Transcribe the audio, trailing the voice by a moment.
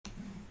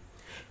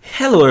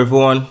Hello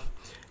everyone,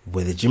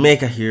 with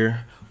Jamaica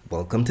here.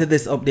 Welcome to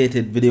this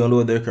updated video on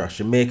weather across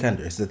Jamaica and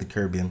the rest of the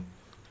Caribbean.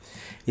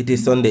 It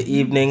is Sunday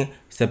evening,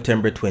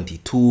 September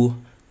 22,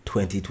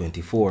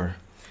 2024.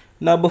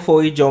 Now before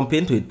we jump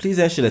into it, please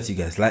ensure that you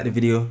guys like the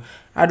video.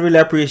 I'd really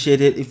appreciate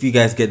it if you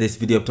guys get this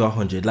video up to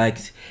 100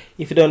 likes.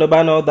 If you don't know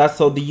by now, that's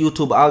how the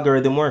YouTube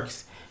algorithm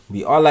works.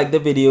 We all like the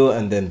video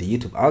and then the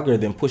YouTube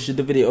algorithm pushes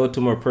the video out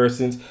to more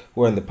persons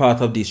who are in the path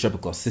of these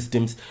tropical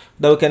systems,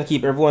 that we can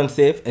keep everyone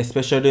safe,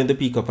 especially during the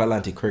peak of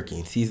Atlantic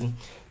hurricane season.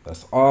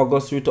 That's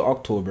August through to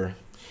October.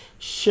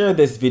 Share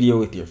this video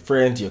with your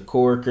friends, your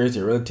coworkers,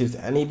 your relatives,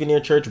 and even your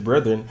church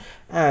brethren,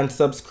 and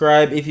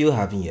subscribe if you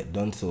haven't yet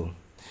done so.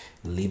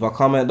 Leave a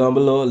comment down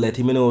below,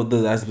 letting me know what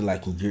that's been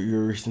like in your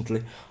ear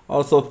recently.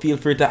 Also, feel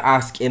free to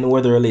ask any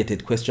weather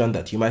related question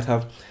that you might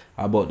have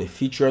about the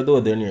future of the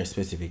weather in your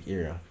specific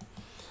area.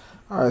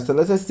 Alright, so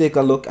let's just take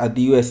a look at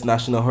the U.S.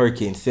 National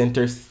Hurricane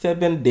Center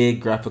 7-day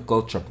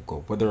graphical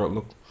tropical weather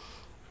outlook.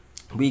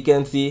 We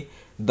can see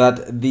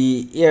that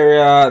the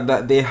area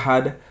that they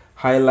had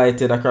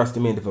highlighted across the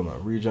main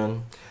development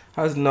region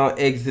has now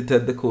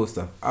exited the coast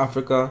of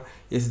Africa.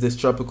 It's this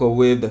tropical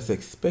wave that's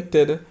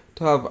expected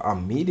to have a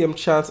medium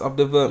chance of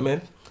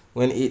development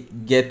when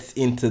it gets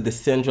into the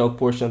central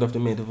portion of the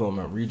main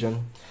development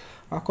region.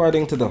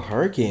 According to the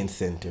Hurricane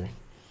Center,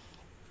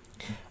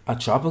 a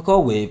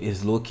tropical wave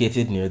is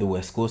located near the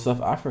west coast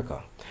of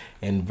Africa.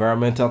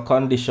 Environmental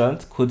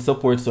conditions could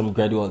support some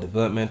gradual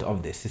development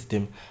of the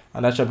system,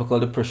 and a tropical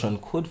depression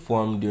could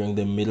form during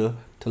the middle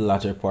to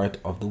latter part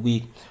of the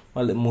week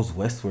while it moves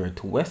westward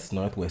to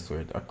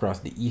west-northwestward across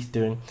the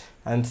eastern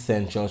and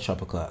central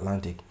tropical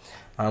Atlantic.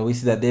 And we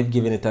see that they've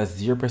given it a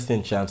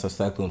 0% chance of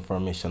cyclone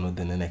formation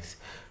within the next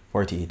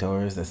 48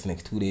 hours, that's the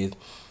next 2 days.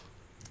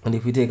 And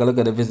if we take a look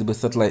at the visible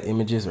satellite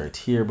images right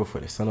here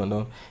before the sun went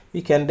down,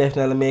 we can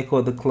definitely make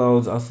out the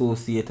clouds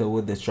associated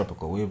with this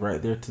tropical wave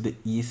right there to the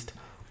east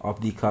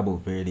of the Cabo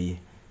Verde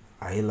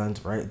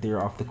Island, right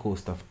there off the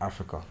coast of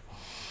Africa.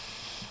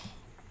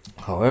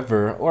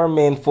 However, our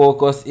main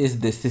focus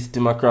is the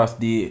system across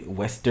the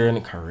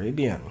Western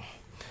Caribbean.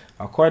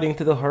 According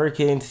to the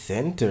Hurricane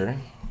Center,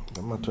 as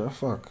a matter of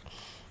fact,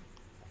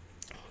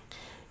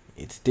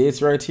 it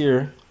states right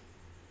here,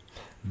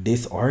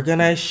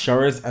 disorganized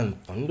showers and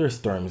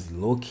thunderstorms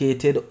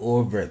located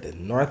over the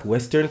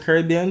northwestern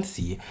Caribbean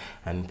Sea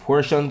and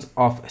portions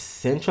of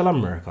Central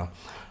America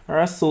are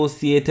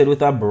associated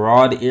with a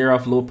broad area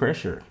of low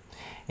pressure.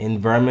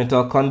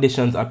 Environmental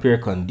conditions appear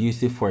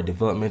conducive for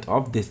development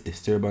of this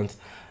disturbance,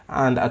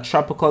 and a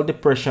tropical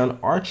depression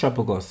or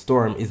tropical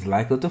storm is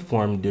likely to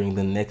form during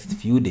the next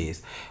few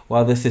days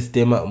while the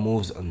system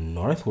moves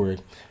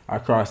northward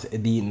across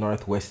the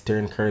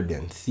northwestern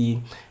Caribbean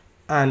Sea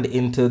and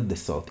into the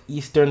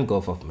southeastern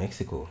Gulf of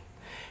Mexico.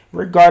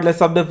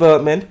 Regardless of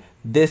development,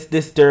 this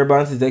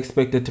disturbance is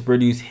expected to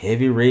produce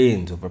heavy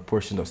rains over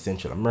portions of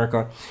Central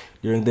America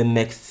during the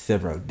next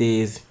several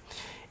days.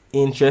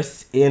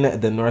 Interests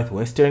in the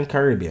northwestern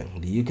Caribbean,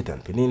 the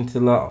Yucatan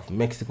Peninsula of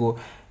Mexico,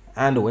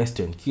 and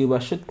western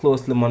Cuba should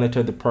closely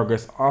monitor the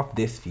progress of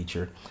this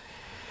feature.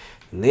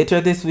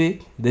 Later this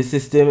week, the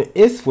system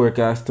is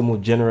forecast to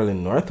move generally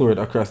northward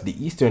across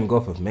the eastern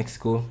Gulf of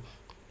Mexico,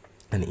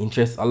 and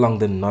interests along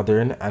the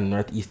northern and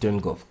northeastern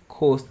Gulf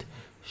Coast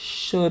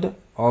should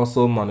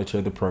also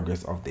monitor the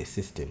progress of this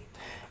system.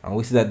 And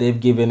we see that they've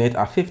given it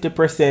a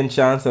 50%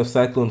 chance of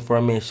cyclone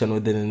formation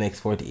within the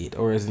next 48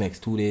 hours,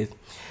 next 2 days,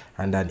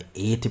 and an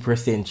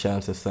 80%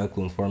 chance of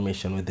cyclone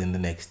formation within the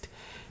next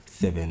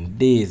 7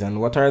 days.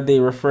 And what are they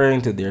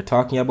referring to? They're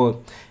talking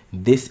about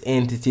this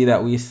entity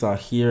that we saw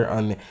here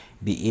on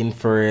the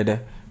infrared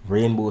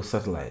rainbow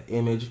satellite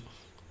image.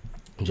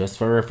 Just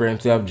for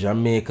reference, we have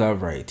Jamaica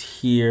right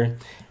here,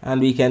 and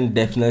we can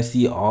definitely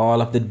see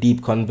all of the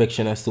deep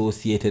convection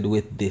associated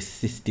with this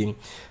system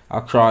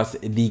across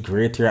the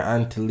Greater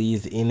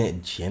Antilles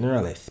in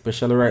general,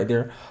 especially right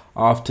there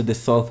off to the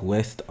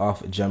southwest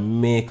of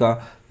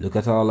Jamaica. Look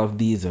at all of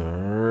these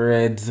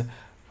reds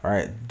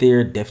right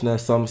there. Definitely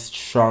some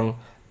strong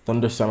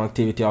thunderstorm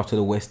activity off to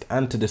the west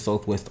and to the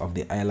southwest of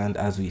the island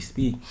as we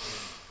speak,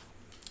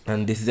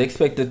 and this is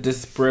expected to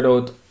spread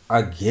out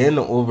again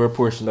over a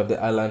portion of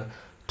the island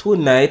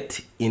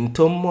tonight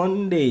into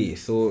Monday.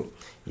 So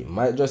it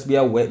might just be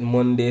a wet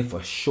Monday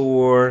for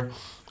sure,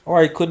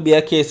 or it could be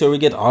a case where we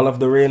get all of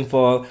the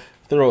rainfall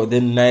throughout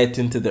the night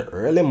into the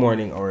early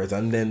morning hours,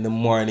 and then the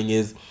morning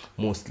is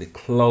mostly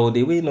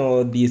cloudy. We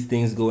know these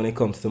things go when it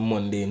comes to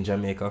Monday in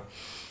Jamaica.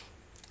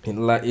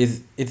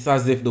 It's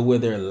as if the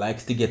weather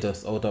likes to get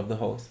us out of the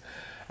house,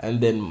 and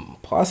then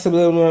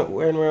possibly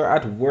when we're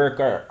at work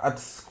or at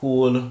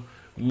school,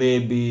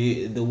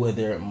 maybe the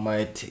weather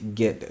might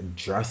get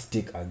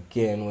drastic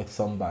again with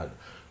some bad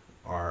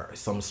or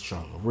some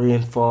strong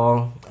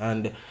rainfall.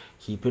 And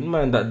keep in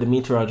mind that the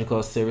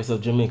Meteorological Service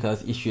of Jamaica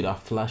has issued a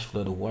flash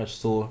flood watch,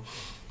 so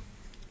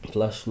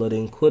flash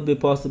flooding could be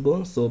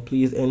possible. So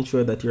please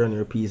ensure that you're on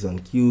your P's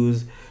and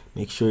Q's.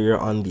 Make sure you're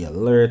on the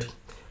alert.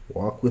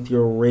 Walk with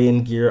your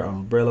rain gear,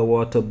 umbrella,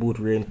 water boot,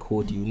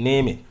 raincoat, you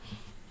name it.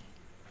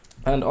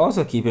 And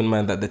also keep in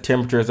mind that the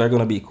temperatures are going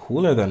to be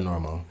cooler than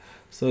normal.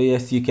 So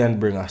yes, you can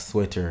bring a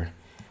sweater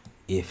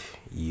if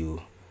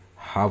you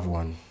have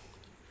one.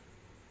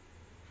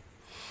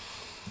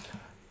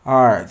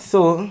 Alright,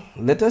 so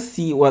let us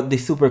see what the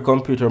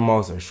supercomputer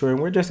models are showing.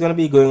 We're just going to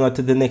be going on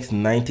to the next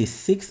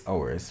 96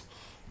 hours.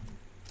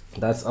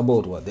 That's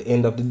about what, the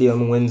end of the day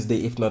on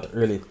Wednesday, if not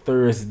early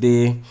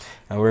Thursday.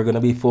 And we're going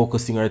to be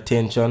focusing our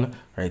attention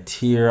right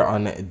here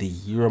on the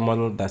Euro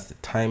model. That's the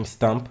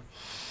timestamp.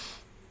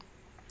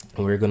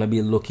 And we're going to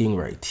be looking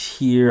right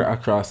here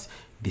across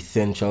the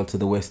Central to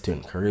the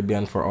Western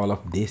Caribbean for all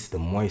of this. The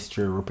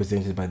moisture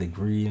represented by the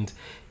greens,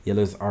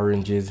 yellows,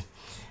 oranges.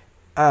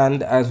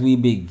 And as we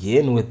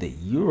begin with the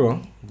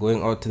Euro,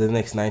 going out to the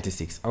next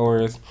 96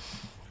 hours,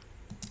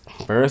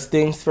 first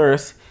things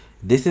first,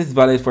 this is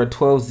valid for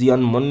 12Z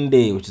on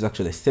Monday, which is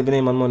actually 7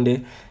 a.m. on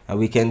Monday. And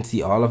we can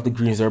see all of the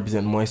greens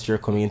represent moisture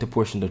coming into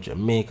portions of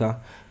Jamaica.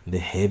 The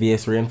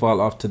heaviest rainfall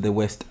off to the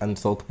west and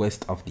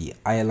southwest of the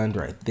island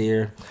right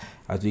there.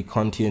 As we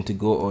continue to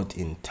go out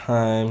in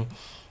time,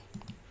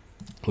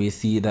 we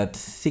see that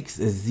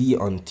 6Z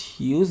on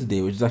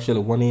Tuesday, which is actually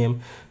 1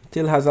 a.m.,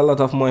 still has a lot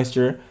of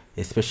moisture,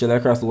 especially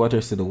across the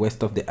waters to the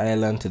west of the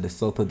island, to the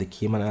south of the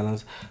Cayman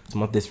Islands.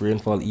 Some of this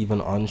rainfall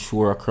even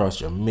onshore across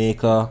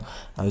Jamaica.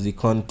 As we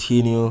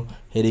continue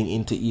heading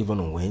into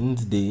even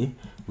Wednesday,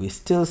 we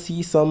still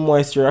see some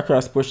moisture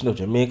across portions of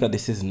Jamaica.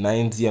 This is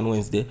 9Z on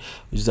Wednesday,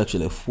 which is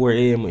actually 4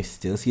 a.m. We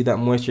still see that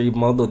moisture,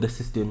 even although the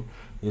system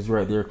is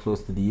right there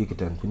close to the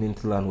Yucatan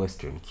Peninsula and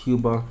western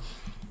Cuba.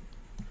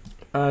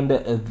 And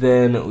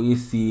then we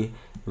see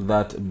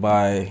that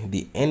by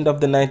the end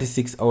of the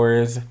 96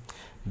 hours,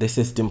 the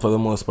system for the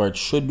most part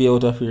should be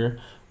out of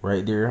here,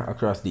 right there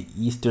across the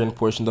eastern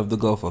portions of the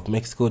Gulf of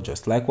Mexico,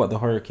 just like what the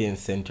Hurricane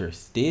Center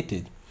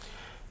stated.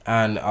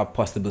 And a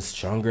possible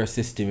stronger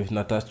system, if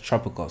not a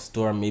tropical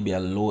storm, maybe a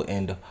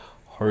low-end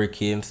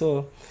hurricane.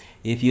 So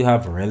if you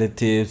have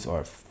relatives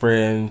or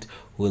friends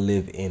who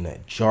live in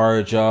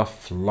Georgia,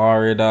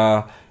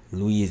 Florida,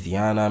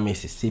 Louisiana,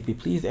 Mississippi,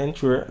 please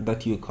ensure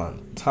that you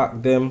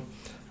contact them.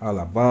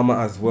 Alabama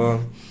as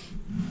well,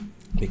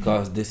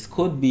 because this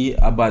could be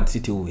a bad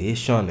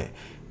situation.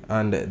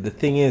 And the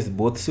thing is,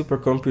 both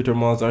supercomputer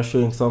models are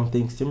showing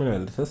something similar.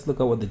 Let's look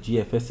at what the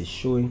GFS is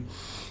showing.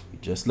 We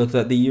just looked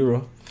at the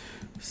Euro.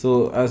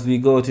 So as we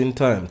go out in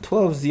time,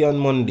 12Z on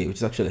Monday, which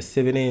is actually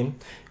 7 a.m.,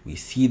 we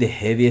see the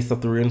heaviest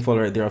of the rainfall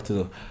right there to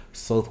the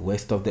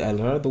southwest of the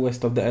island, or the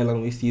west of the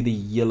island. We see the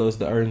yellows,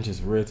 the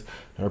oranges, reds,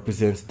 that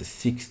represents the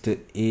 6 to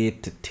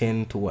 8 to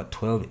 10 to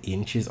 12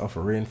 inches of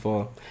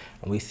rainfall.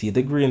 And we see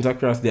the greens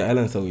across the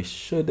island, so we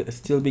should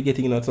still be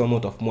getting that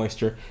amount of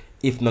moisture,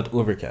 if not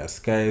overcast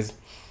skies.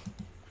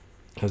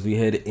 As we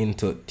head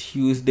into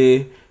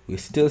Tuesday, we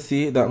still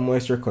see that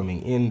moisture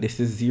coming in. This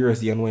is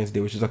 0Z on Wednesday,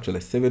 which is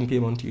actually 7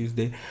 p.m. on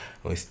Tuesday. And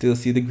we still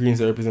see the greens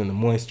that represent the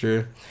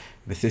moisture.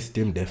 The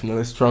system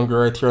definitely stronger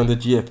right here on the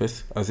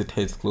GFS as it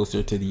heads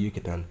closer to the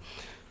Yucatan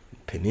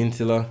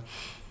Peninsula.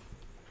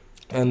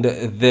 And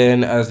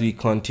then as we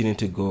continue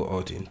to go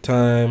out in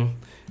time,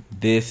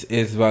 this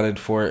is valid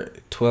for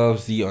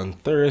 12Z on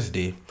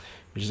Thursday,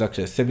 which is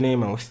actually 7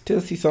 a.m. and we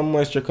still see some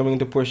moisture coming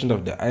into portions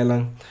of the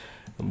island.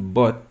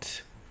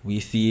 But we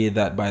see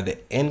that by the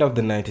end of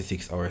the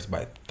 96 hours,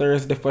 by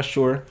Thursday for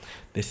sure,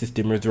 the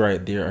system is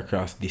right there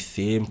across the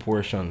same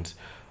portions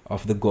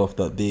of the Gulf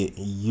that the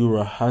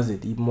Euro has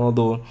it, even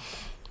although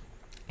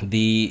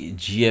the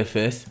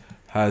GFS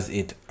has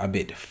it a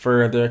bit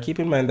further. Keep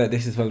in mind that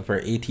this is valid for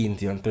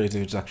 18Z on Thursday,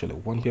 which is actually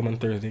 1 p.m. on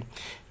Thursday.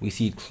 We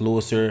see it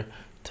closer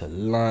to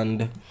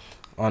land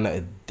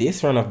on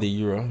this run of the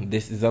Euro.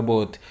 This is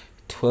about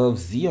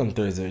 12Z on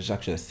Thursday, which is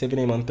actually 7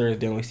 a.m. on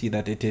Thursday, and we see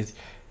that it is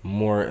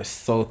more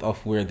south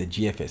of where the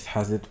GFS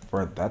has it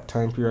for that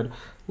time period.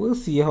 We'll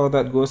see how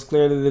that goes.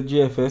 Clearly the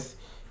GFS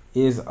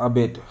is a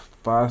bit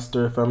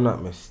faster, if I'm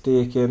not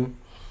mistaken.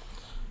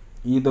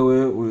 Either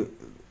way,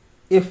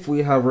 if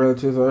we have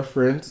relatives or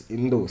friends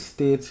in those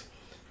states,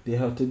 they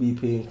have to be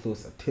paying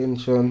close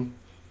attention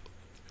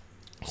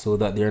so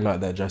that they're not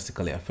that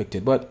drastically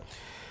affected. But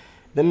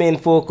the main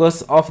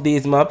focus of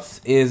these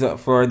maps is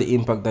for the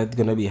impact that's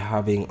going to be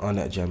having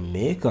on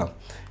Jamaica.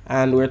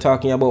 And we're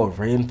talking about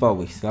rainfall.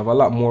 We still have a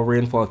lot more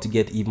rainfall to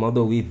get, even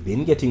though we've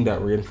been getting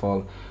that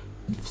rainfall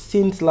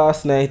since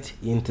last night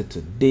into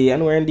today.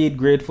 And we're indeed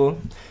grateful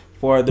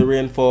for the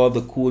rainfall,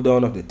 the cool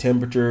down of the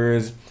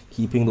temperatures,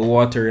 keeping the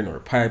water in our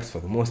pipes for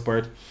the most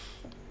part.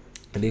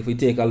 And if we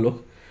take a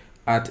look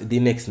at the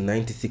next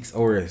 96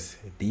 hours,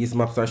 these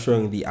maps are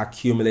showing the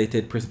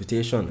accumulated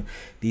precipitation.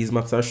 These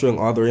maps are showing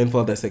all the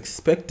rainfall that's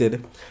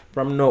expected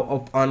from now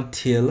up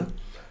until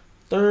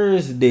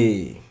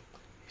Thursday,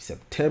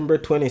 September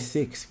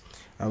 26th.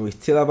 And we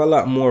still have a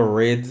lot more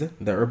reds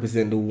that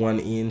represent the 1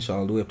 inch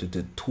all the way up to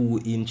the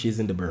 2 inches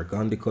in the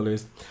burgundy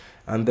colors,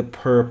 and the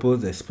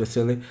purples,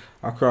 especially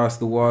across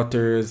the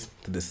waters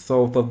to the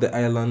south of the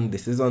island.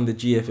 This is on the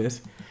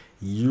GFS.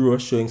 Euro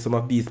showing some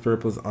of these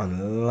purples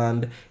on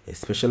land,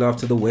 especially off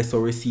to the west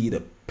where we see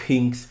the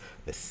pinks,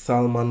 the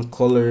salmon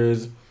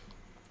colors,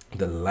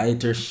 the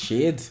lighter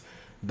shades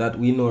that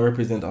we know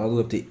represent all the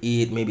way up to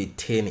 8, maybe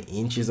 10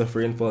 inches of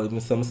rainfall, even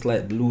some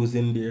slight blues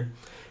in there.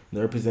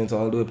 That represents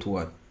all the way up to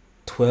what,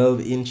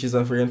 12 inches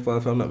of rainfall,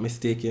 if I'm not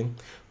mistaken,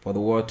 for the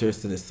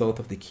waters to the south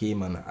of the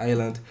Cayman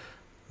Island.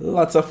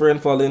 Lots of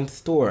rainfall in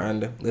store.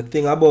 And the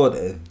thing about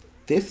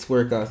this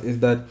forecast is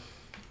that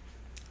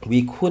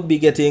we could be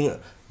getting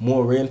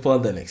more rainfall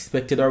than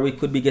expected, or we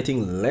could be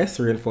getting less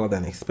rainfall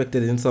than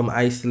expected in some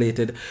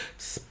isolated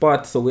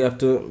spots. So we have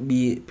to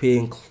be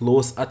paying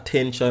close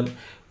attention.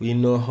 We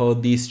know how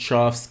these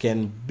troughs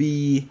can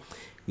be.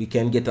 We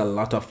can get a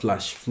lot of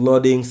flash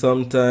flooding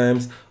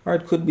sometimes, or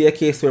it could be a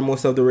case where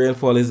most of the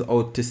rainfall is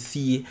out to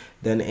sea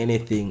than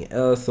anything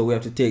else. So we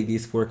have to take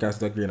these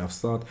forecasts with a grain of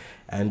salt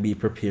and be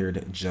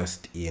prepared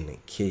just in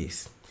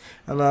case.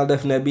 And I'll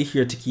definitely be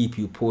here to keep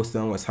you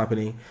posted on what's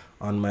happening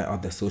on my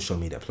other social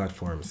media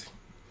platforms.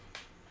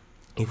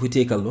 If we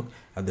take a look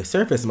at the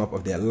surface map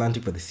of the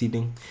Atlantic for this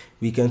evening,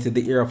 we can see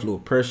the area of low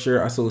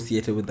pressure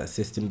associated with that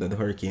system that the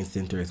Hurricane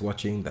Center is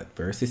watching, that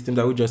very system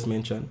that we just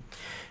mentioned.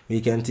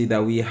 We can see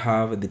that we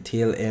have the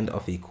tail end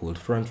of a cold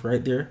front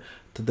right there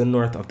to the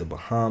north of the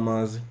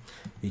Bahamas.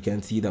 We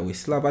can see that we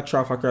still have a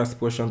trough across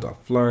portions of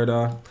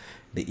Florida.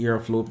 The area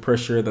of low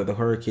pressure that the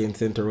Hurricane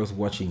Center was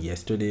watching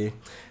yesterday,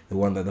 the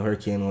one that the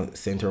Hurricane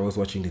Center was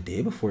watching the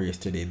day before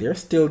yesterday, they're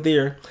still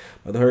there,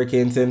 but the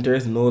Hurricane Center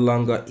is no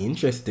longer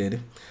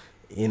interested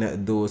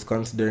in those,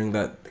 considering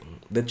that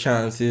the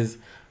chances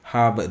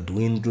have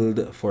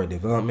dwindled for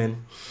development.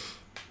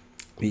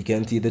 We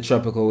can see the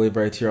tropical wave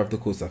right here off the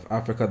coast of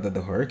Africa that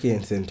the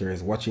Hurricane Center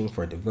is watching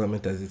for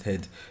development as it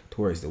heads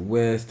towards the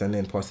west and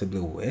then possibly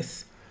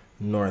west,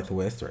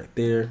 northwest right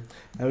there.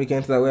 And we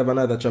can see that we have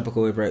another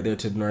tropical wave right there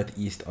to the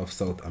northeast of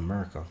South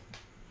America.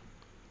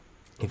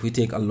 If we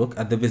take a look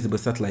at the visible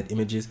satellite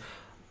images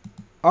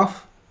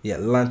of the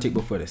Atlantic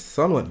before the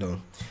sun went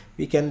down,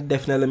 we can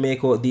definitely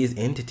make out these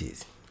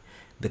entities.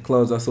 The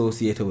clouds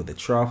associated with the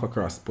trough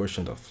across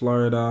portions of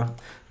Florida,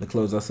 the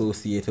clouds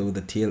associated with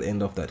the tail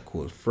end of that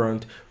cold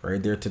front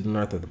right there to the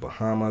north of the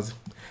Bahamas,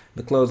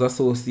 the clouds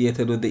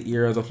associated with the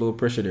areas of low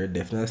pressure, they're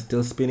definitely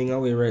still spinning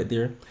away right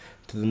there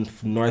to the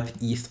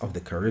northeast of the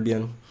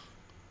Caribbean,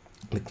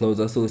 the clouds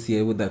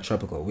associated with that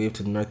tropical wave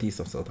to the northeast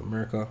of South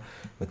America,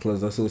 the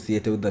clouds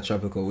associated with that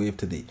tropical wave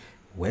to the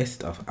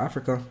west of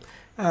Africa,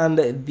 and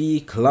the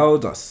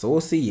clouds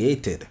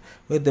associated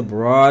with the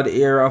broad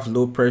area of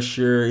low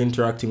pressure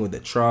interacting with the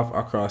trough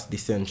across the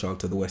central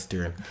to the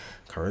western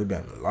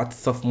Caribbean.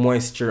 Lots of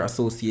moisture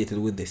associated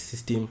with the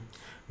system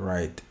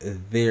right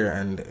there,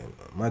 and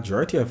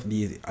majority of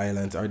these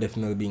islands are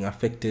definitely being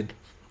affected,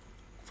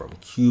 from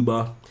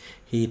Cuba,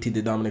 Haiti,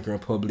 the Dominican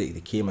Republic,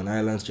 the Cayman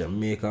Islands,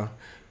 Jamaica,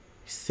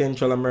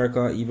 Central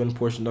America, even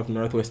portions of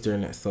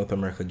northwestern South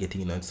America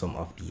getting in on some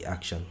of the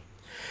action.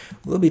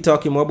 We'll be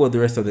talking more about the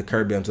rest of the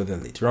Caribbean weather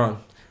later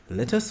on.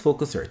 Let us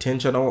focus our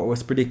attention on what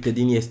was predicted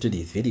in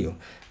yesterday's video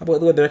about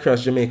the weather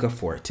across Jamaica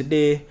for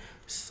today,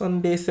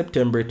 Sunday,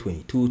 September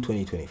 22,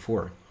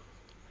 2024.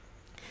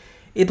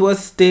 It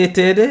was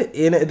stated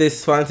in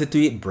this fancy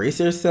tweet, brace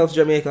yourselves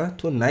Jamaica,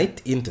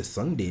 tonight into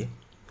Sunday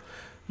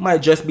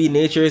might just be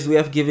nature's way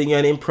of giving you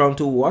an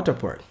impromptu water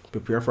park.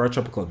 Prepare for a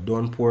tropical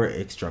downpour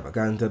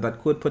extravaganza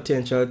that could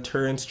potentially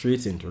turn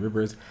streets into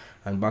rivers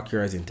and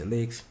backyards into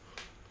lakes.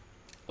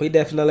 We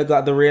definitely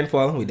got the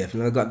rainfall, we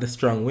definitely got the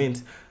strong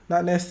winds,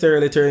 not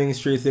necessarily turning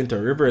streets into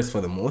rivers for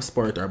the most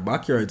part or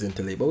backyards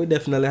into lakes, but we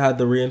definitely had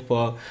the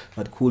rainfall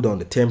that cooled down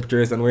the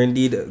temperatures, and we're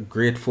indeed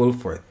grateful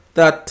for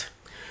that.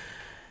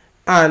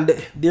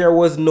 And there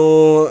was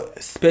no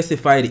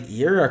specified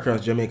area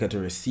across Jamaica to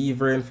receive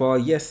rainfall.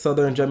 Yes,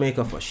 southern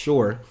Jamaica for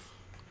sure,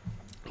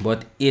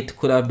 but it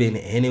could have been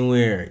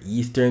anywhere.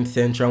 Eastern,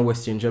 central, and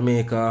western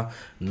Jamaica,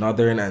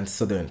 northern and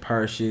southern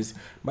parishes.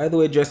 By the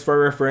way, just for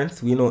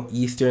reference, we know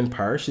eastern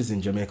parishes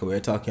in Jamaica.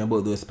 We're talking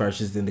about those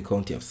parishes in the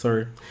county of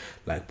Surrey,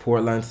 like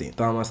Portland, St.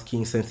 Thomas,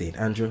 Kingston, St.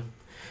 Andrew.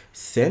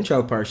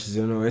 Central parishes,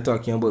 you know, we're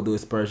talking about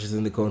those parishes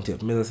in the county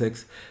of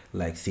Middlesex,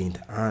 like St.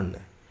 Anne,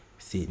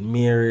 St.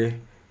 Mary,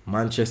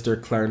 Manchester,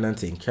 Clarendon,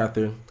 St.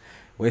 Catherine.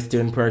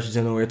 Western parishes,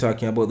 you know, we're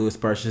talking about those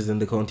parishes in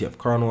the county of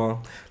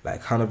Cornwall,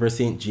 like Hanover,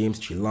 St. James,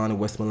 Trelawney,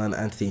 Westmoreland,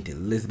 and St.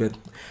 Elizabeth.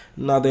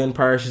 Northern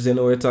parishes, you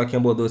know, we're talking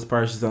about those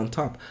parishes on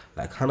top,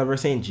 like Hanover,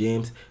 St.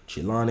 James,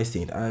 Trelawney,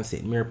 St. Anne,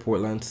 St. Mary,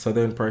 Portland.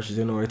 Southern parishes,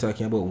 you know, we're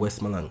talking about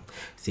Westmoreland,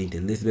 St.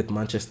 Elizabeth,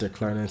 Manchester,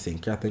 Clarendon, St.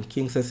 Catherine,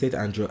 Kingston, St.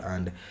 Andrew,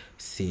 and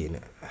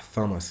St.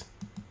 Thomas.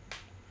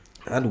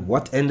 And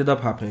what ended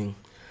up happening?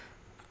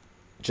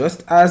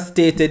 Just as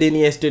stated in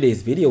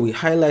yesterday's video, we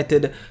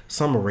highlighted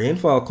some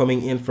rainfall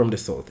coming in from the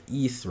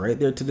southeast, right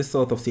there to the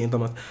south of St.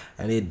 Thomas,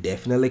 and it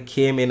definitely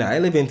came in. I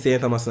live in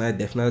St. Thomas, and I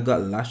definitely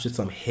got lashed with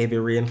some heavy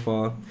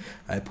rainfall.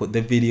 I put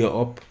the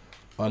video up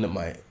on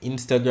my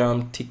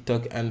Instagram,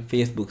 TikTok, and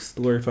Facebook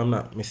story, if I'm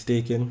not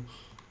mistaken,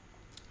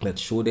 that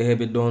showed the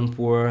heavy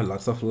downpour,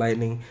 lots of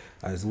lightning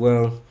as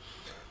well.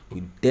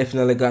 We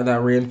definitely got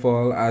that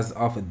rainfall as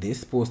of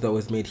this post that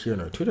was made here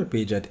on our Twitter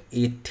page at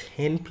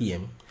 8:10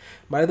 p.m.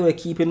 By the way,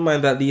 keep in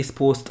mind that these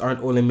posts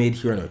aren't only made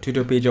here on our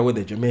Twitter page at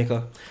Weather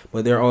Jamaica,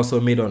 but they're also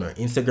made on our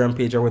Instagram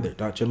page at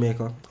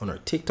Weather.Jamaica, on our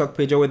TikTok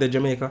page at Weather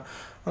Jamaica,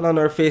 and on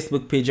our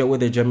Facebook page at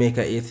Weather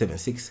Jamaica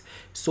 876.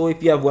 So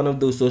if you have one of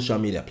those social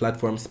media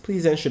platforms,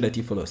 please ensure that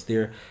you follow us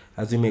there,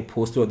 as we make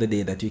posts throughout the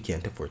day that you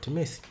can't afford to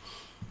miss.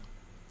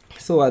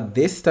 So at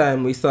this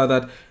time, we saw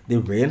that the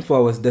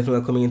rainfall was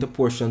definitely coming into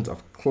portions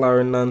of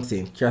Clarendon,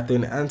 St.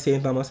 Catherine, and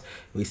St. Thomas.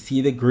 We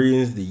see the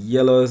greens, the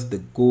yellows, the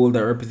gold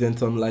that represent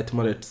some light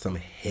moderate, some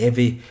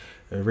heavy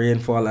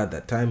rainfall at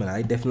that time. And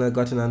I definitely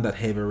got in on that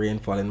heavy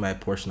rainfall in my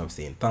portion of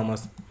St.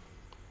 Thomas.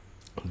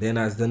 Then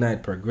as the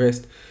night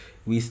progressed,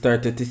 we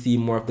started to see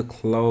more of the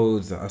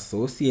clouds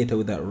associated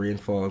with that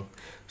rainfall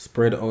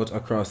spread out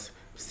across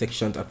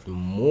sections of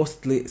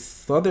mostly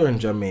southern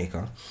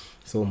Jamaica.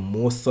 So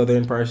most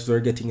southern parishes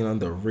were getting in on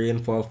the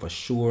rainfall for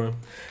sure.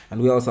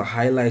 And we also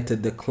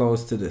highlighted the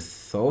clouds to the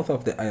south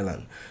of the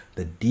island.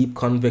 The deep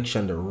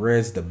convection, the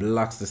reds, the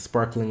blacks, the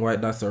sparkling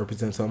white dots that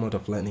represent some amount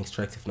of lightning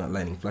strikes, if not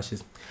lightning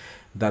flashes,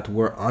 that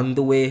were on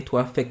the way to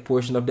affect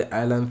portion of the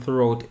island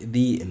throughout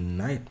the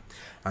night.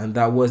 And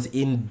that was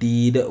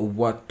indeed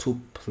what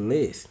took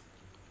place.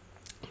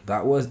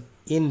 That was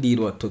indeed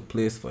what took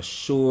place for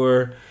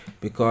sure.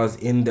 Because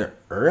in the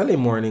early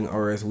morning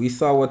hours, we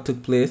saw what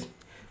took place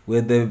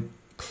with the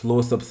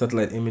close-up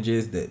satellite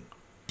images. The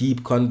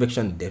deep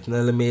convection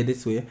definitely made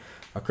its way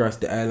across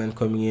the island,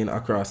 coming in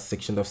across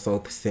sections of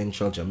south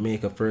central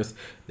Jamaica first,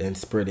 then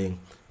spreading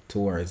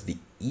towards the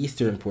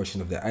eastern portion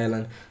of the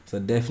island. So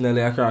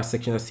definitely across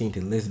sections of St.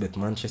 Elizabeth,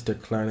 Manchester,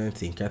 Clarendon,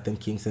 St. Catherine,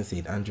 Kingston,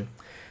 St. Andrew,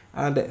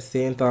 and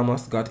St.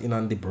 Thomas got in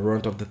on the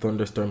brunt of the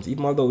thunderstorms,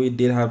 even although we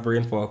did have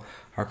rainfall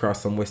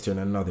across some western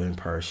and northern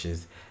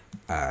parishes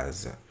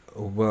as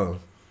well.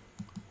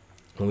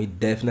 We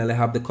definitely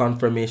have the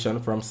confirmation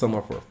from some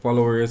of our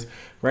followers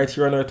right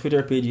here on our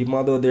Twitter page, even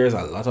although there's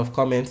a lot of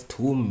comments,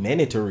 too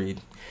many to read.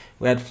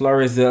 We had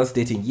Florizel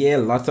stating, yeah,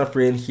 lots of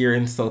rain here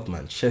in South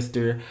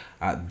Manchester.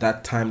 At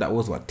that time, that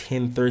was what,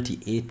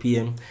 10:38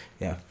 p.m.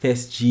 We have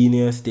Fest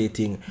Genius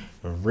stating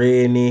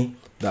rainy.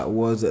 That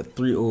was at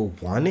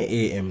 3:01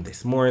 a.m.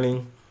 this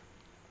morning.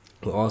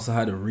 We also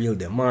had a Real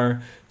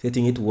Demar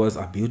stating it was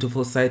a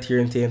beautiful sight here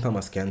in St.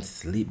 Thomas, can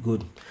sleep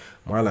good.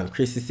 Marlon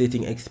Christie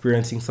stating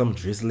experiencing some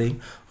drizzling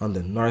on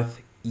the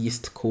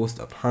northeast coast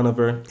of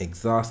Hanover,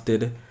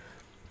 exhausted.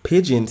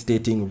 Pigeon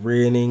stating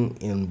raining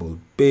in Bull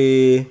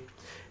Bay.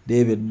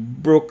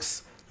 David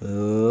Brooks,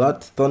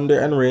 lot thunder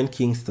and rain,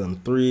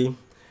 Kingston 3.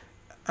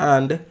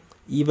 And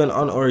even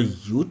on our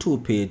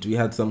YouTube page, we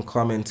had some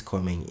comments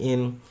coming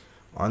in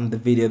on the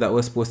video that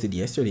was posted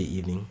yesterday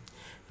evening.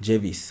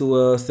 Jevi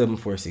Sewell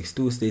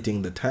 7462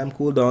 stating the time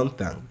cooled down,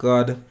 thank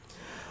God.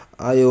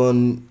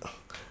 Ion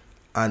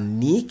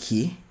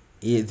Aniki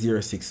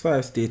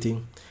 8065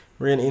 stating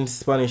rain in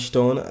Spanish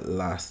Town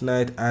last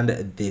night and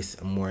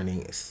this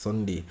morning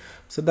Sunday.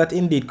 So that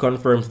indeed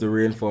confirms the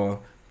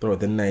rainfall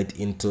throughout the night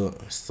into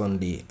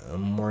Sunday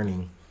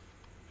morning.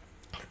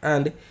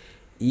 And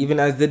even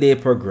as the day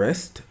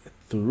progressed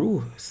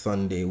through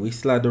Sunday, we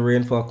still had the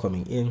rainfall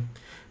coming in.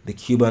 The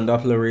Cuban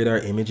Doppler radar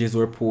images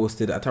were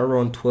posted at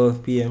around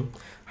 12 p.m.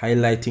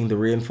 highlighting the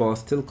rainfall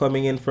still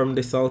coming in from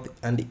the south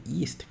and the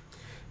east.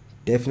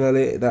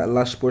 Definitely that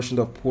last portion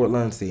of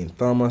Portland, St.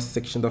 Thomas,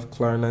 section of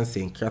Clarendon,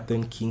 St.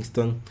 Catherine,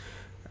 Kingston,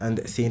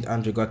 and St.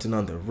 Andrew got in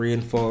on the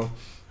rainfall.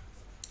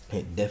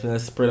 It definitely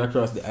spread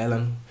across the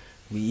island.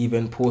 We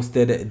even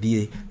posted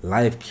the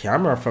live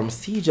camera from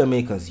See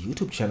Jamaica's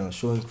YouTube channel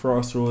showing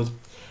crossroads.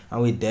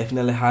 And we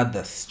definitely had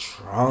the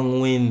strong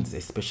winds,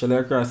 especially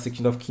across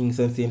section of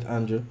Kingston, St.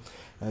 Andrew,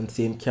 and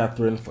St.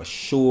 Catherine for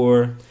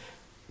sure.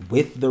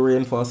 With the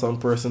rainfall, some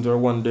persons were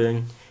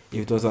wondering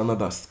if it was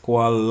another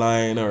squall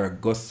line or a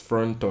gust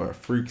front or a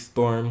freak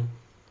storm.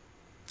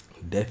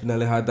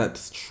 Definitely had that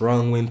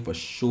strong wind for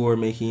sure,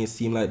 making it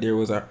seem like there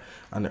was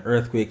an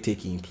earthquake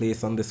taking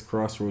place on this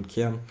crossroad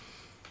cam.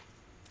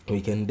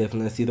 We can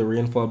definitely see the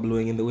rainfall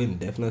blowing in the wind.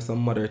 Definitely some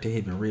moderate to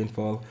heavy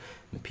rainfall.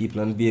 The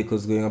people and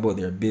vehicles going about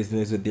their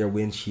business with their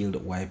windshield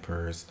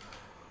wipers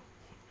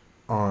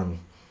on.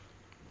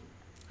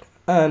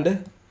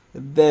 And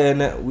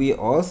then we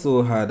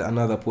also had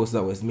another post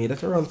that was made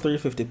at around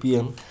 3:50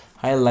 p.m.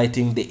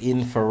 highlighting the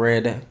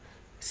infrared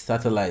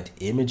satellite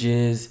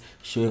images,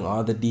 showing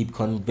all the deep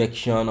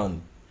convection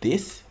on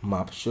this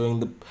map,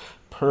 showing the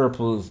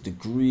purples, the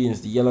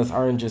greens, the yellows,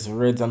 oranges,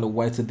 reds, and the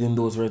whites within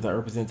those reds that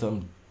represent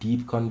some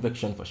deep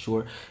convection for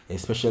sure,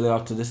 especially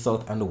off to the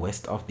south and the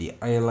west of the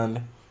island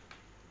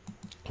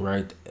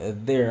right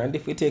there. And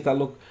if we take a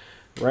look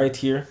right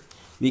here,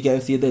 we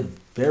can see the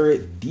very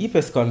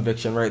deepest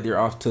convection right there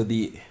off to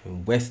the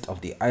west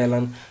of the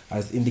island,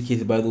 as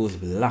indicated by those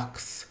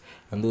blacks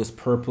and those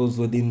purples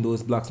within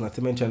those blacks, not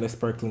to mention the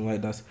sparkling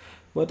white dust.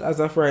 But as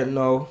of right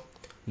now,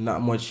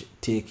 not much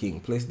taking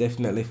place.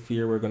 Definitely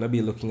fear we're going to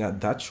be looking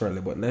at that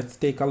shortly. But let's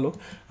take a look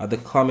at the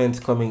comments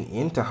coming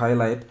in to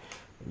highlight,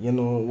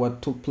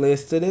 what took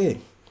place today.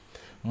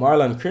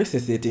 Marlon Chris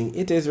is stating,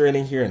 it is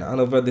raining here in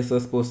Hanover. This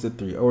was posted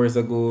 3 hours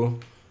ago.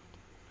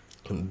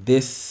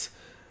 This,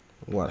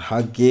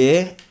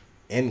 Hagge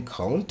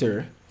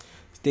Encounter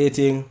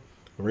stating,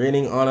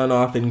 raining on and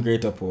off in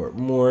Greater Port.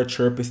 More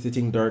chirpy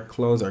stating dark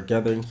clouds are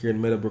gathering here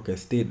in Meadowbrook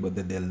Estate, but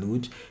the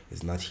deluge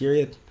is not here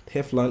yet.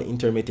 Teflon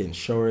intermittent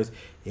showers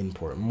in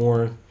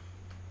Portmore.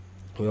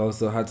 We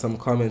also had some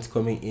comments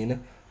coming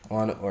in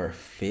on our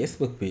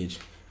Facebook page.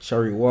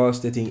 Shari Wall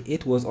stating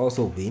it was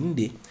also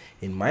windy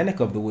in my neck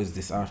of the woods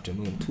this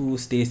afternoon too.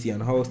 Stacy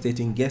and Howe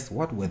stating, guess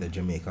what weather,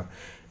 Jamaica?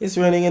 It's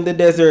raining in the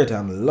desert.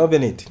 I'm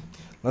loving it.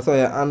 That's why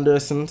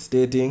Anderson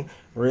stating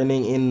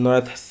raining in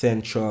north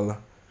central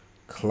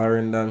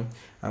Clarendon.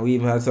 And we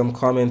even had some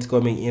comments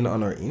coming in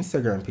on our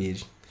Instagram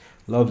page.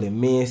 Lovely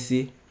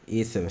Macy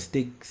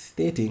 876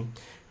 stating,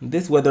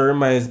 this weather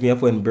reminds me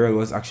of when Beryl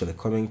was actually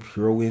coming,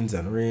 pure winds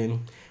and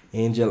rain.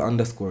 Angel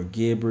underscore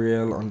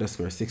Gabriel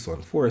underscore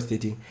 614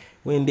 stating,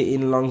 windy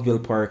in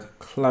Longville Park,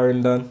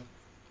 Clarendon.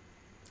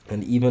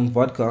 And even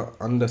vodka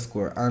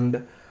underscore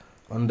and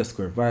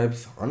underscore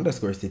vibes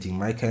underscore stating,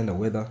 my kind of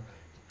weather.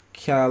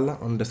 Cal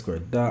underscore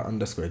da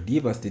underscore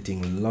diva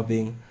stating,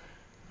 loving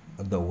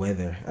the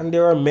weather. And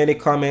there are many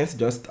comments,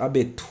 just a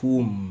bit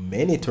too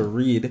many to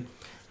read.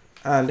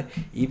 And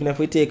even if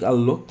we take a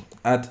look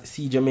at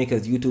See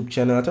Jamaica's YouTube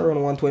channel at around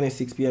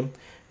 1:26 p.m,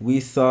 we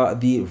saw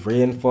the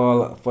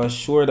rainfall for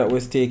sure that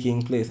was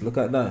taking place. Look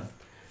at that.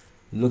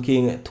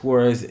 Looking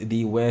towards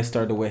the west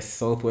or the west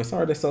southwest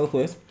or the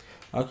southwest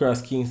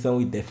across Kingston,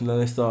 we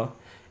definitely saw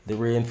the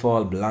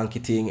rainfall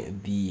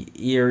blanketing the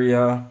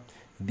area.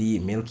 The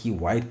milky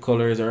white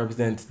colors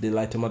represent the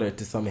light to moderate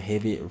to some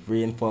heavy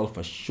rainfall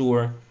for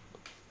sure.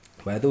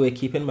 By the way,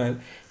 keep in mind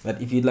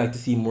that if you'd like to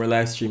see more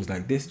live streams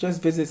like this,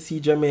 just visit See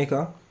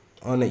Jamaica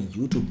on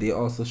YouTube. They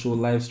also show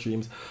live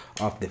streams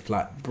of the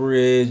Flat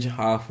Bridge,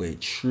 Halfway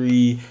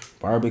Tree,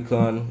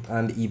 Barbican,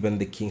 and even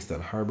the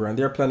Kingston Harbor. And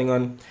they're planning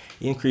on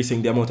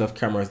increasing the amount of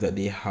cameras that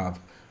they have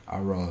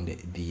around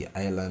the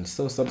island.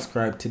 So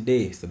subscribe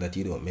today so that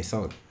you don't miss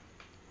out.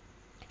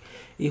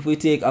 If we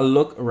take a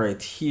look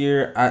right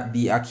here at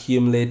the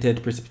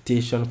accumulated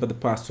precipitation for the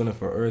past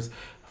 24 hours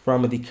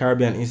from the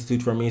Caribbean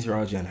Institute for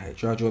Meteorology and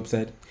Hydrology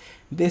website,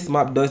 this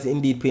map does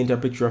indeed paint a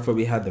picture of where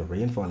we had the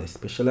rainfall,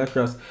 especially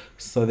across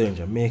southern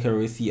Jamaica, where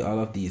we see all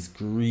of these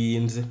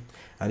greens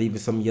and even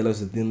some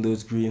yellows within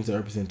those greens that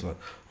represent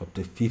up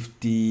to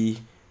 50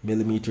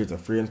 millimeters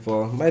of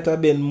rainfall. Might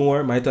have been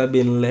more, might have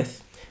been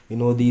less. You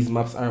know, these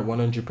maps aren't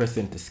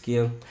 100% to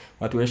scale.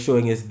 What we're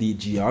showing is the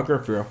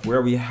geography of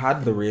where we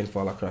had the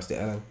rainfall across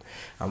the island.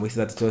 And we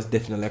see that it was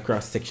definitely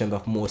across sections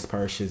of most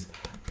parishes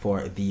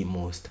for the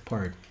most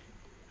part.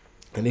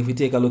 And if we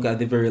take a look at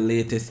the very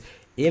latest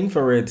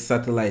infrared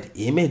satellite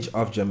image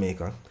of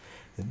Jamaica,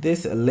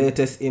 this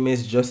latest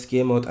image just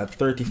came out at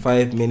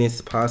 35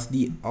 minutes past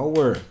the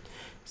hour.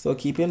 So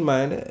keep in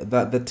mind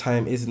that the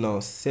time is now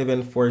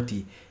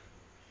 7:49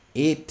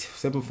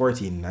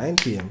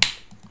 p.m.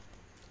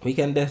 We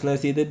can definitely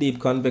see the deep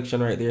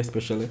convection right there,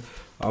 especially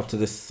off to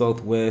the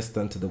southwest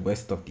and to the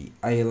west of the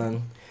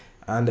island.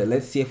 And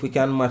let's see if we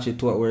can match it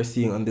to what we're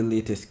seeing on the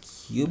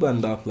latest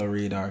Cuban Doppler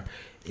radar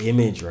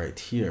image right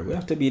here. We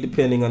have to be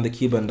depending on the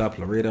Cuban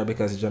Doppler radar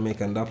because the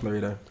Jamaican Doppler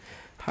radar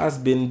has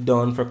been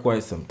done for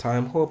quite some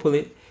time.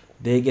 Hopefully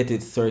they get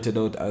it sorted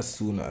out as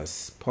soon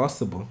as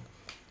possible.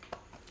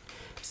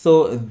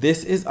 So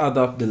this is out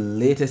of the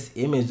latest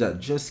image that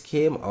just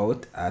came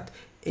out at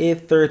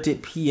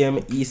 8:30 p.m.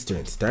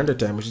 Eastern Standard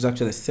Time, which is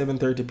actually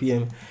 7:30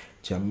 p.m.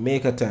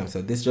 Jamaica time.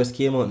 So this just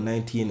came out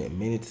 19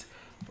 minutes.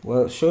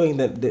 Well, showing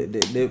that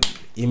the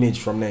image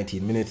from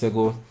 19 minutes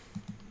ago.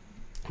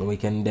 We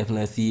can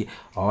definitely see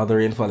all the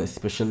rainfall,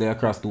 especially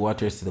across the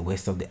waters to the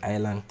west of the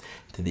island,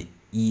 to the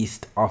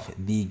east of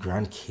the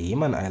Grand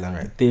Cayman Island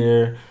right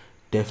there.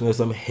 Definitely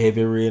some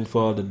heavy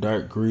rainfall, the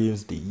dark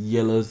greens, the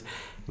yellows.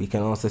 We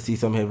can also see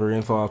some heavy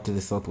rainfall to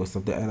the southwest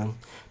of the island.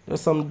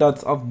 There's some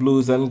dots of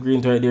blues and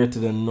greens right there to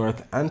the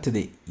north and to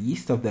the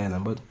east of the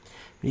island, but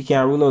we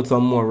can rule out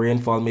some more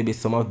rainfall. Maybe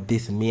some of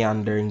this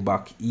meandering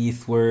back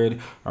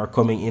eastward or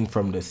coming in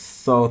from the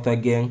south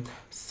again.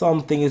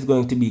 Something is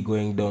going to be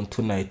going down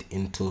tonight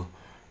into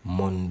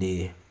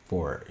Monday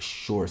for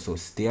sure. So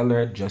stay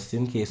alert just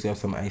in case we have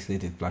some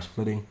isolated flash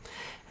flooding.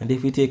 And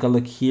if we take a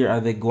look here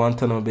at the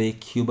Guantanamo Bay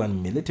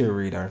Cuban military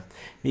radar,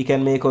 we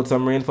can make out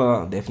some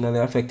rainfall definitely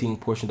affecting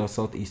portions of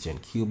southeastern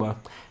Cuba,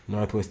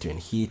 northwestern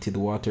heated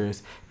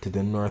waters to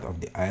the north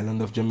of the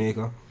island of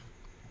Jamaica.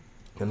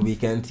 And we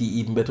can see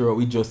even better what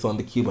we just saw on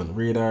the Cuban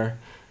radar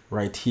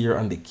right here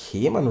on the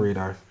Cayman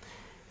radar.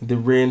 The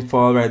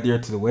rainfall right there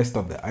to the west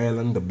of the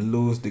island, the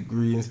blues, the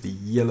greens, the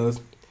yellows.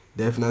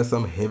 Definitely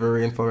some heavy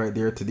rainfall right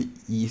there to the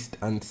east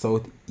and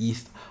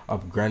southeast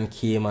of Grand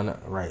Cayman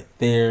right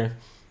there.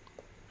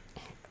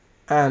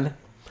 And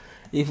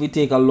if we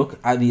take a look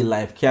at the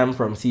live cam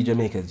from See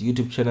Jamaica's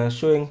YouTube channel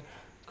showing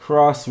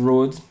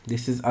Crossroads,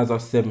 this is as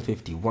of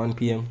 7:51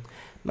 p.m.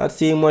 Not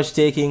seeing much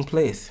taking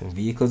place.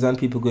 Vehicles and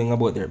people going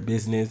about their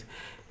business.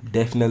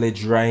 Definitely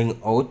drying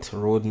out.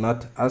 Road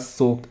not as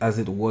soaked as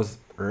it was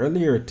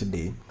earlier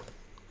today.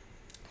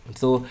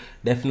 So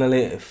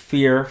definitely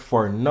fear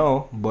for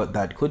now, but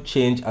that could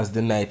change as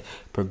the night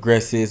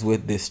progresses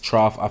with this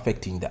trough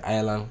affecting the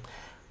island.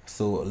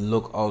 So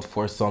look out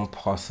for some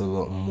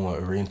possible more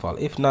rainfall.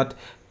 If not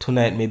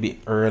tonight, maybe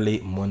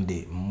early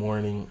Monday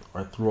morning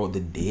or throughout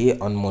the day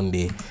on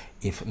Monday,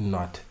 if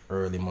not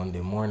early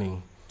Monday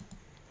morning.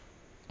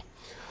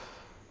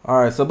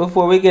 Alright, so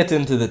before we get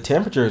into the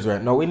temperatures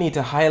right now, we need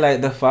to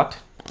highlight the fact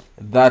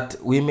that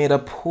we made a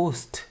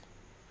post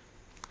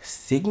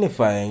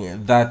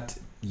signifying that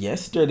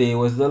yesterday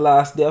was the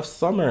last day of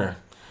summer.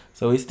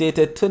 So we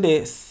stated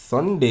today,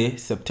 Sunday,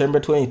 September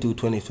 22,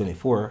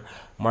 2024,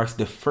 marks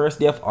the first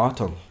day of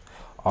autumn.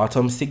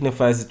 Autumn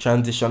signifies the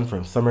transition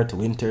from summer to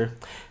winter.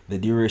 The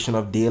duration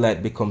of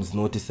daylight becomes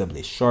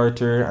noticeably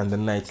shorter and the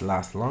nights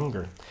last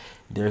longer.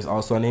 There is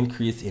also an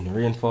increase in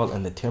rainfall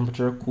and the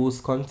temperature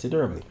cools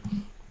considerably.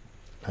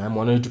 I'm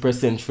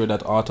 100% sure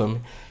that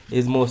autumn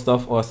is most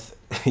of us,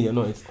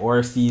 it's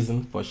our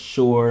season for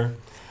sure.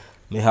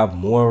 We have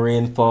more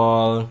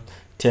rainfall.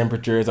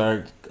 Temperatures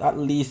are at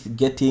least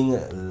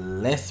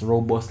getting less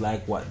robust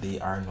like what they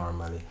are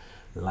normally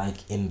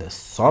like in the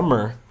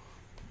summer.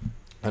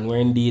 And we're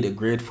indeed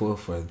grateful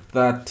for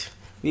that.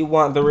 We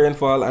want the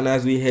rainfall, and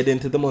as we head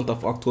into the month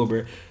of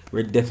October,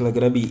 we're definitely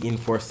going to be in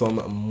for some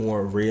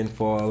more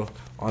rainfall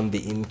on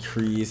the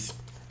increase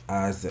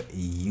as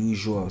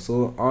usual.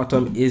 So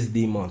autumn is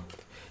the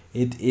month.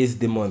 It is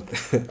the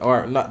month.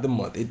 Or not the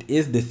month. It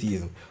is the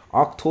season.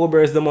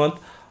 October is the month.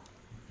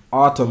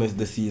 Autumn is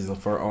the season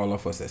for all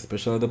of us,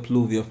 especially the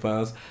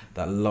pluviophiles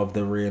that love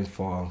the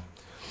rainfall.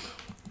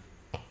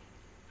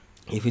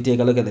 If we take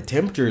a look at the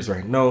temperatures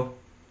right now,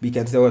 we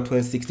can see about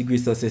 26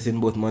 degrees Celsius in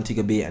both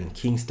Montego Bay and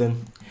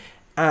Kingston.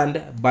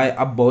 And by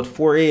about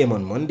 4 a.m.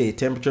 on Monday,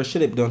 temperature should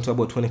dip down to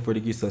about 24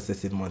 degrees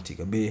Celsius in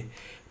Montego Bay,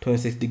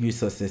 26 degrees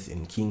Celsius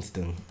in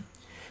Kingston.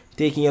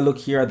 Taking a look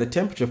here at the